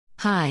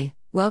Hi,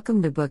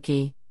 welcome to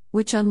Bookie,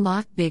 which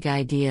unlock big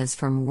ideas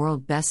from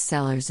world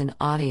bestsellers in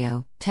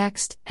audio,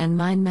 text, and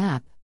mind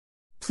map.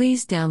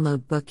 Please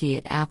download Bookie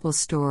at Apple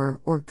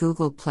Store or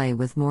Google Play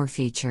with more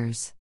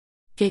features.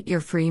 Get your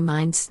free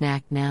mind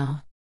snack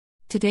now.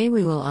 Today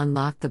we will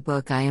unlock the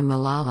book I Am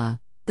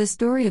Malala, the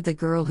story of the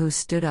girl who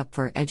stood up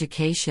for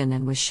education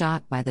and was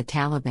shot by the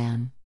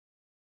Taliban.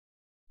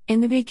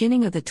 In the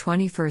beginning of the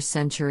 21st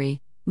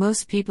century,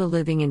 most people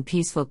living in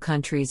peaceful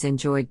countries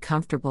enjoyed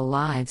comfortable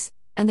lives,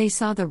 and they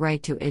saw the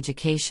right to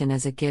education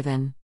as a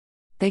given.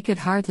 They could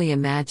hardly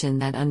imagine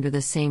that under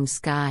the same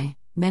sky,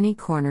 many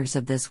corners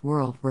of this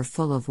world were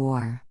full of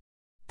war.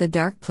 The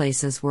dark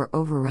places were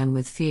overrun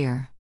with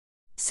fear.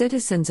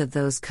 Citizens of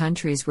those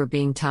countries were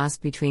being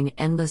tossed between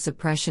endless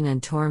oppression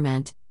and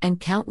torment, and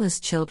countless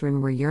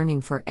children were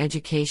yearning for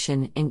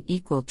education and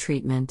equal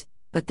treatment,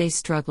 but they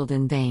struggled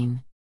in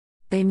vain.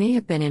 They may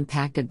have been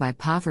impacted by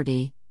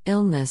poverty,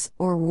 illness,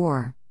 or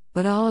war,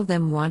 but all of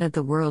them wanted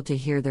the world to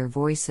hear their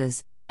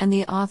voices, and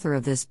the author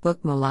of this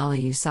book,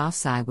 Malala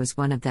Yousafzai, was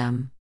one of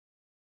them.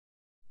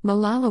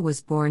 Malala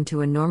was born to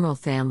a normal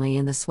family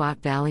in the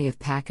Swat Valley of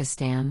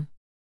Pakistan.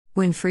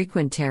 When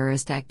frequent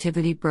terrorist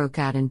activity broke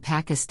out in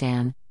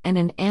Pakistan, and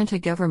an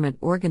anti-government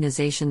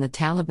organization, the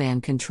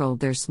Taliban, controlled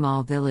their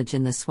small village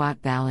in the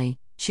Swat Valley,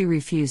 she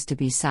refused to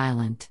be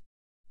silent.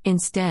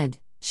 Instead,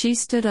 she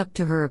stood up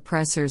to her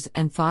oppressors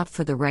and fought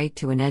for the right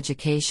to an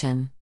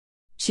education.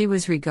 She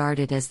was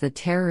regarded as the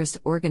terrorist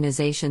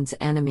organization's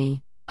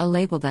enemy, a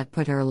label that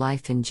put her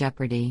life in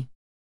jeopardy.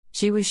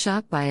 She was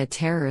shot by a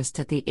terrorist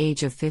at the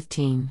age of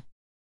 15.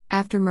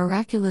 After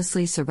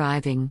miraculously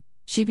surviving,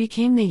 she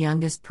became the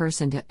youngest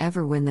person to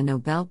ever win the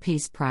Nobel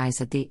Peace Prize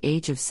at the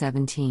age of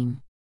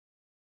 17.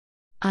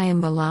 I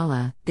Am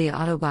Malala, the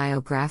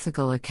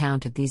autobiographical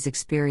account of these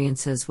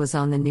experiences, was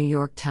on the New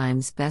York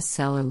Times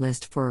bestseller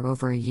list for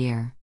over a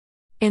year.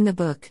 In the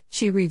book,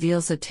 she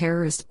reveals a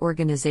terrorist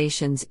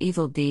organization's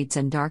evil deeds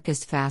and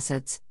darkest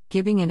facets,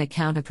 giving an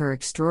account of her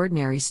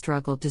extraordinary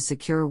struggle to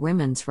secure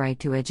women's right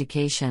to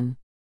education.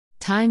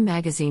 Time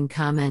magazine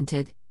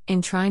commented,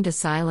 "In trying to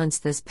silence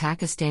this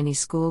Pakistani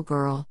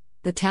schoolgirl,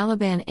 the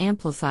Taliban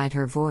amplified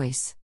her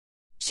voice.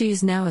 She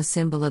is now a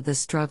symbol of the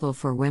struggle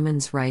for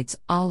women's rights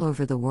all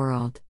over the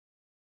world."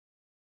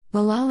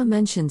 Malala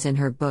mentions in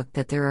her book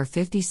that there are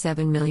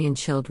 57 million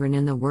children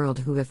in the world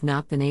who have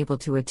not been able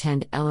to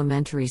attend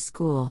elementary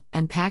school,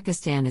 and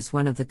Pakistan is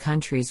one of the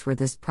countries where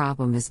this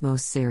problem is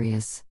most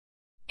serious.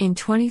 In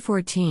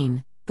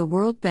 2014, the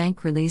World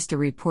Bank released a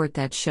report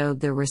that showed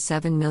there were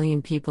 7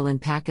 million people in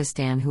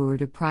Pakistan who were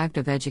deprived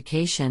of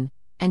education,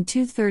 and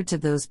 2/3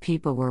 of those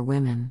people were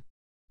women.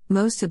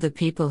 Most of the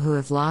people who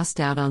have lost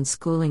out on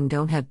schooling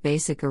don't have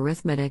basic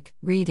arithmetic,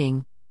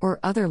 reading, or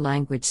other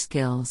language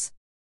skills.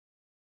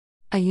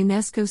 A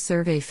UNESCO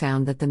survey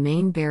found that the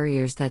main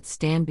barriers that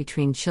stand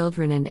between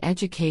children and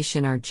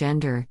education are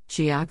gender,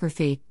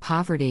 geography,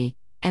 poverty,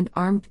 and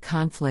armed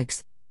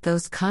conflicts,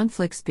 those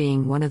conflicts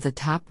being one of the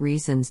top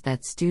reasons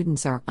that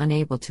students are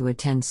unable to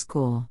attend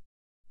school.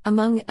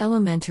 Among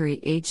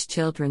elementary-aged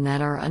children that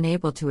are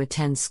unable to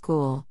attend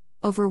school,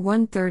 over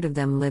 1/3 of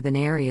them live in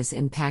areas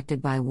impacted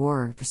by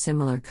war or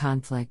similar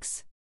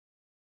conflicts.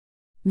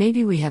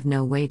 Maybe we have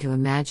no way to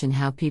imagine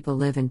how people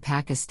live in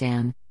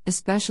Pakistan,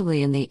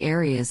 especially in the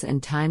areas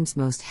and times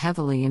most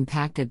heavily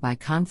impacted by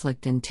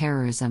conflict and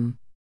terrorism.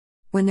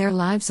 When their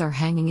lives are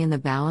hanging in the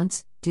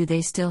balance, do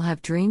they still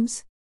have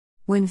dreams?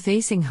 When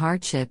facing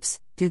hardships,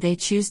 do they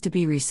choose to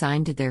be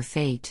resigned to their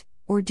fate,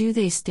 or do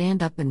they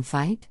stand up and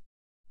fight?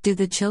 Do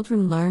the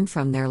children learn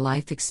from their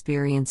life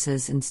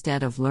experiences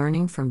instead of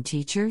learning from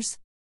teachers?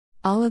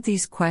 All of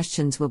these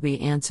questions will be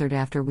answered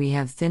after we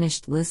have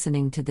finished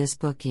listening to this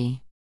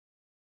bookie.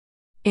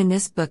 In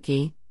this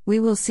bookie, we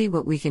will see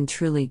what we can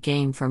truly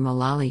gain from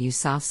Malala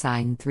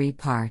Yousafzai in 3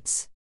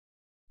 parts.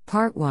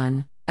 Part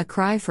 1, a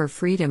cry for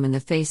freedom in the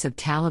face of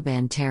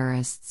Taliban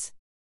terrorists.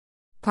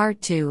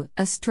 Part 2,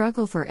 a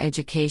struggle for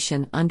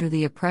education under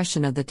the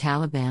oppression of the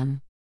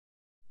Taliban.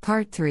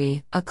 Part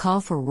 3, a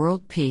call for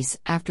world peace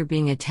after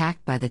being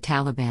attacked by the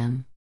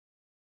Taliban.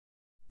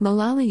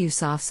 Malala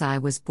Yousafzai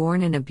was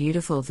born in a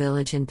beautiful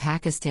village in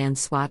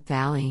Pakistan's Swat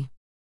Valley.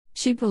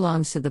 She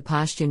belongs to the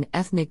Pashtun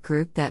ethnic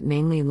group that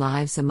mainly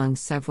lives among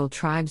several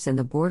tribes in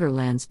the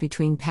borderlands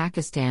between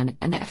Pakistan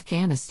and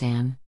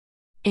Afghanistan.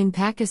 In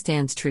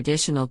Pakistan's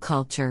traditional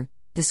culture,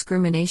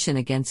 discrimination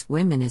against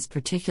women is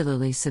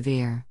particularly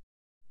severe.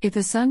 If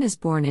a son is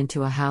born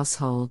into a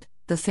household,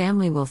 the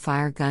family will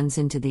fire guns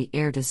into the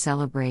air to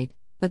celebrate,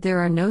 but there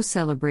are no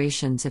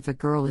celebrations if a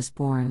girl is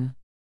born.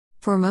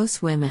 For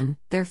most women,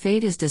 their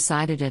fate is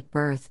decided at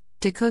birth,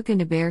 to cook and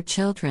to bear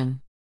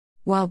children.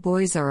 While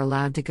boys are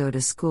allowed to go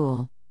to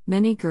school,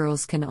 many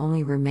girls can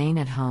only remain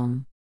at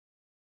home.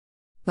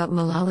 But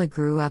Malala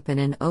grew up in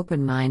an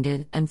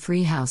open-minded and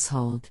free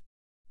household.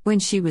 When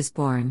she was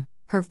born,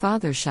 her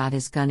father shot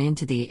his gun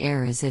into the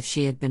air as if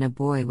she had been a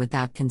boy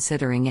without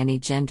considering any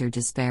gender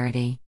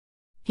disparity.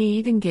 He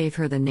even gave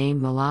her the name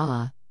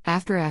Malala,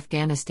 after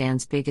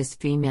Afghanistan's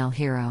biggest female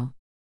hero.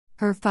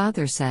 Her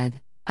father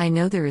said, "I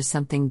know there is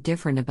something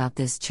different about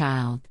this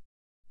child.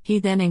 He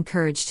then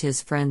encouraged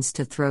his friends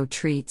to throw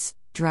treats,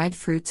 dried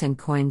fruits and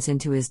coins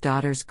into his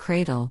daughter's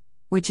cradle,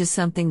 which is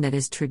something that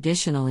is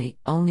traditionally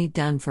only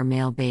done for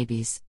male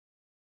babies.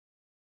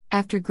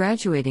 After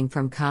graduating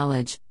from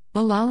college,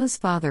 Malala's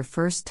father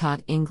first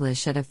taught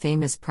English at a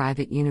famous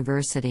private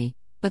university,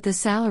 but the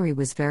salary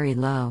was very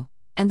low,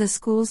 and the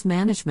school's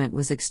management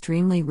was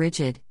extremely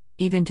rigid,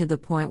 even to the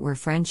point where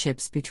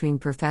friendships between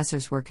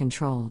professors were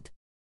controlled.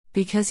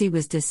 Because he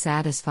was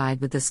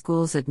dissatisfied with the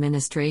school's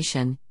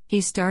administration,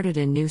 he started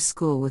a new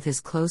school with his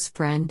close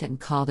friend and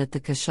called it the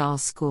Kushal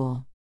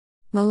School.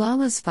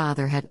 Malala's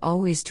father had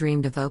always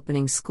dreamed of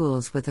opening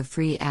schools with a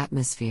free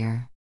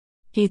atmosphere.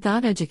 He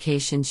thought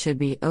education should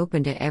be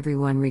open to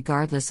everyone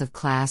regardless of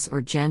class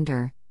or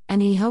gender,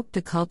 and he hoped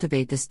to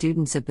cultivate the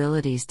students'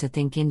 abilities to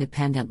think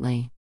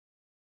independently.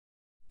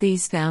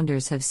 These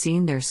founders have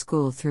seen their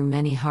school through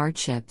many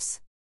hardships.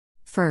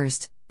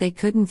 First, they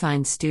couldn't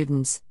find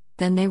students,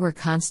 then they were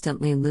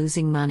constantly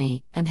losing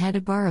money and had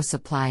to borrow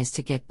supplies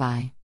to get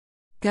by.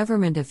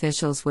 Government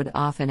officials would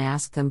often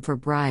ask them for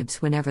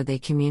bribes whenever they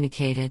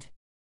communicated.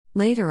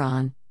 Later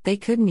on, they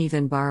couldn't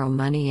even borrow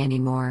money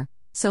anymore,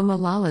 so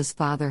Malala's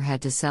father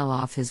had to sell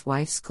off his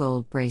wife's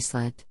gold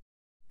bracelet.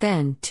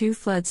 Then, 2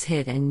 floods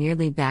hit and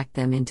nearly backed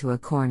them into a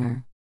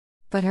corner.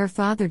 But her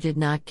father did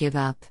not give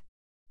up.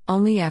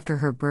 Only after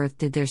her birth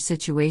did their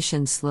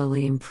situation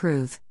slowly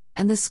improve,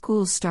 and the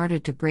school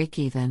started to break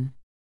even.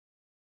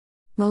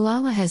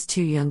 Malala has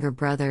 2 younger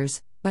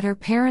brothers, but her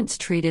parents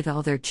treated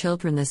all their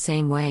children the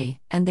same way,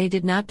 and they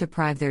did not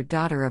deprive their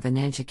daughter of an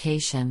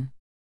education.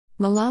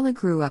 Malala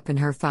grew up in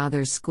her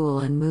father's school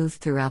and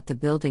moved throughout the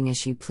building as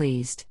she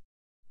pleased.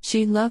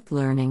 She loved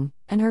learning,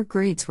 and her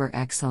grades were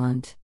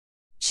excellent.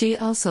 She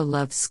also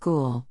loved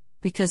school,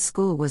 because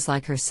school was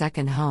like her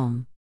second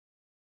home.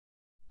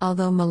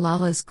 Although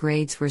Malala's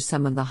grades were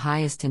some of the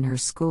highest in her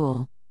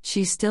school,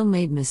 she still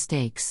made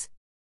mistakes.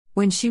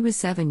 When she was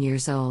 7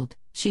 years old,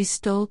 she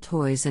stole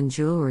toys and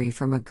jewelry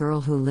from a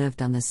girl who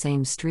lived on the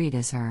same street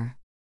as her.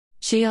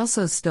 She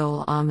also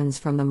stole almonds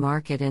from the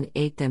market and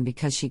ate them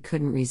because she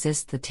couldn't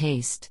resist the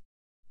taste.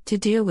 To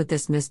deal with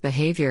this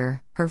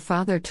misbehavior, her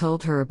father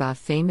told her about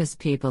famous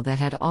people that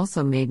had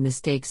also made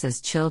mistakes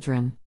as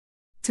children.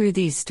 Through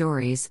these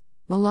stories,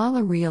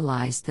 Malala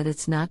realized that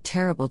it's not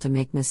terrible to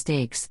make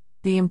mistakes,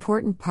 the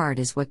important part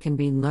is what can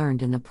be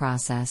learned in the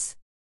process.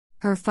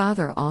 Her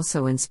father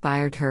also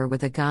inspired her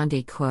with a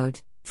Gandhi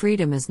quote,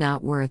 "Freedom is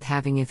not worth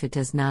having if it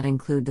does not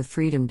include the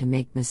freedom to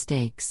make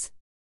mistakes."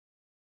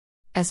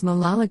 As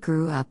Malala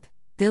grew up,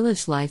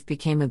 village life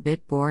became a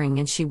bit boring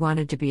and she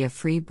wanted to be a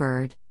free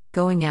bird,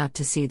 going out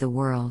to see the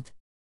world.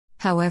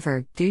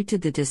 However, due to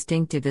the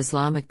distinctive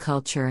Islamic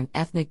culture and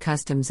ethnic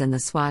customs in the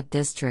Swat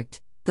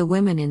district, the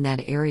women in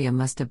that area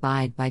must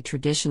abide by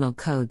traditional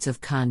codes of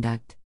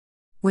conduct.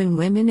 When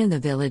women in the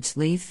village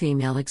leave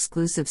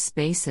female-exclusive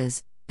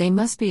spaces, they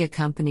must be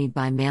accompanied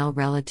by male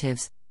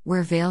relatives,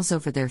 wear veils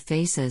over their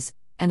faces,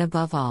 and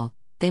above all,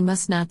 they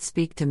must not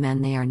speak to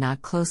men they are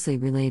not closely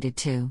related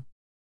to.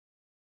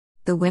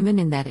 The women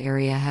in that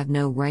area have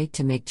no right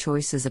to make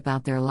choices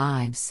about their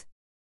lives.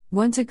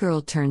 Once a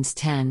girl turns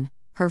 10,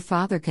 her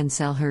father can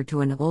sell her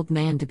to an old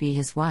man to be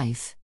his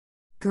wife.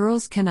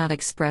 Girls cannot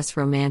express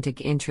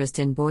romantic interest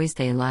in boys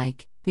they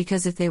like,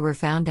 because if they were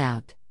found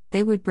out,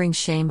 they would bring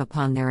shame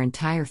upon their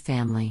entire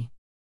family.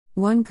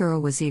 One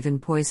girl was even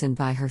poisoned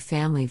by her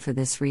family for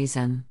this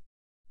reason.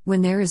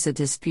 When there is a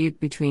dispute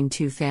between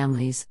 2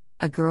 families,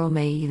 a girl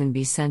may even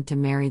be sent to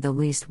marry the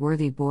least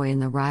worthy boy in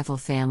the rival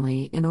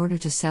family in order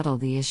to settle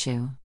the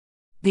issue.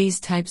 These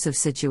types of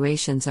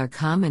situations are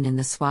common in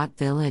the Swat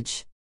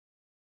village.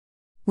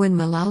 When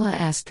Malala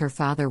asked her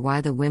father why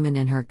the women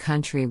in her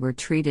country were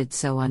treated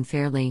so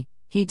unfairly,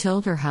 he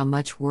told her how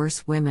much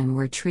worse women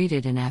were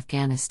treated in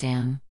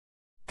Afghanistan.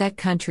 That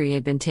country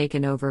had been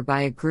taken over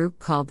by a group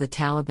called the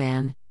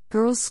Taliban,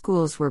 girls'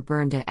 schools were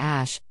burned to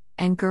ash,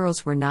 and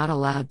girls were not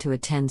allowed to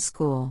attend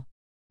school.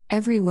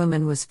 Every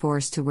woman was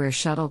forced to wear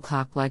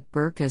shuttlecock-like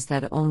burqas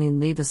that only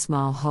leave a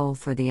small hole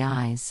for the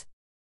eyes.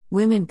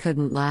 Women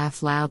couldn't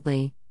laugh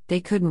loudly, they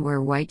couldn't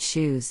wear white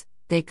shoes,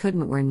 they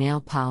couldn't wear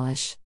nail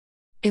polish.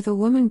 If a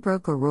woman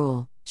broke a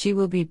rule, she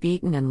will be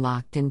beaten and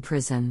locked in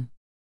prison.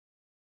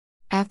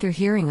 After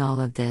hearing all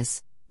of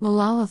this,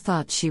 Malala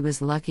thought she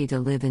was lucky to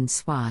live in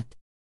Swat.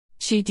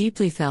 She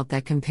deeply felt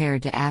that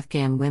compared to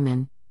Afghan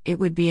women, it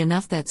would be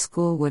enough that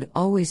school would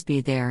always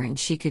be there and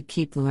she could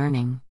keep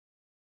learning.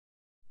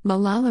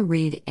 Malala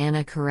read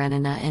Anna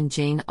Karenina and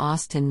Jane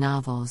Austen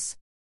novels.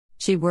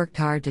 She worked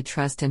hard to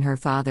trust in her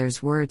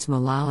father's words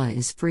Malala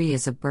is free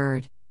as a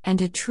bird, and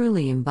to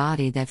truly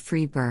embody that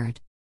free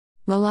bird.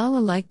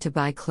 Malala liked to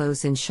buy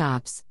clothes in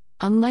shops,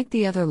 unlike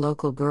the other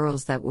local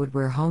girls that would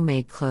wear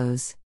homemade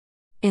clothes.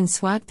 In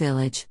Swat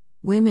village,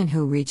 women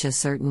who reach a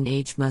certain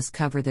age must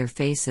cover their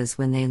faces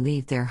when they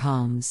leave their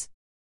homes.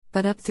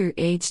 But up through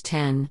age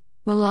 10,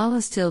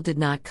 Malala still did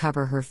not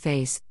cover her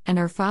face, and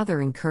her father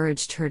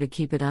encouraged her to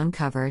keep it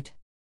uncovered.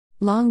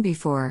 Long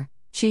before,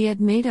 she had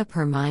made up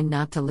her mind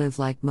not to live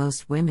like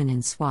most women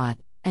in Swat,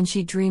 and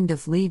she dreamed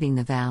of leaving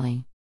the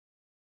valley.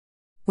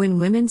 When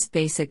women's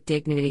basic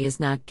dignity is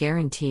not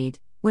guaranteed,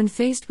 when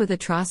faced with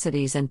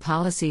atrocities and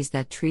policies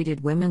that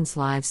treated women's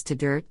lives to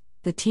dirt,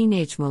 the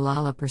teenage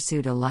Malala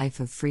pursued a life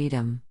of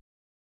freedom.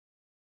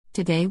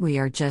 Today we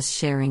are just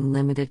sharing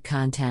limited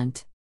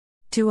content.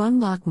 To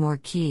unlock more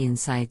key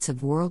insights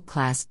of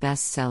world-class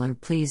bestseller,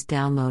 please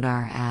download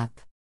our app.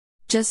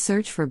 Just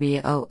search for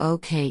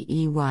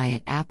BOOKEY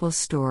at Apple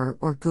Store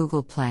or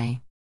Google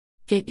Play.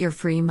 Get your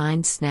free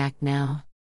mind snack now.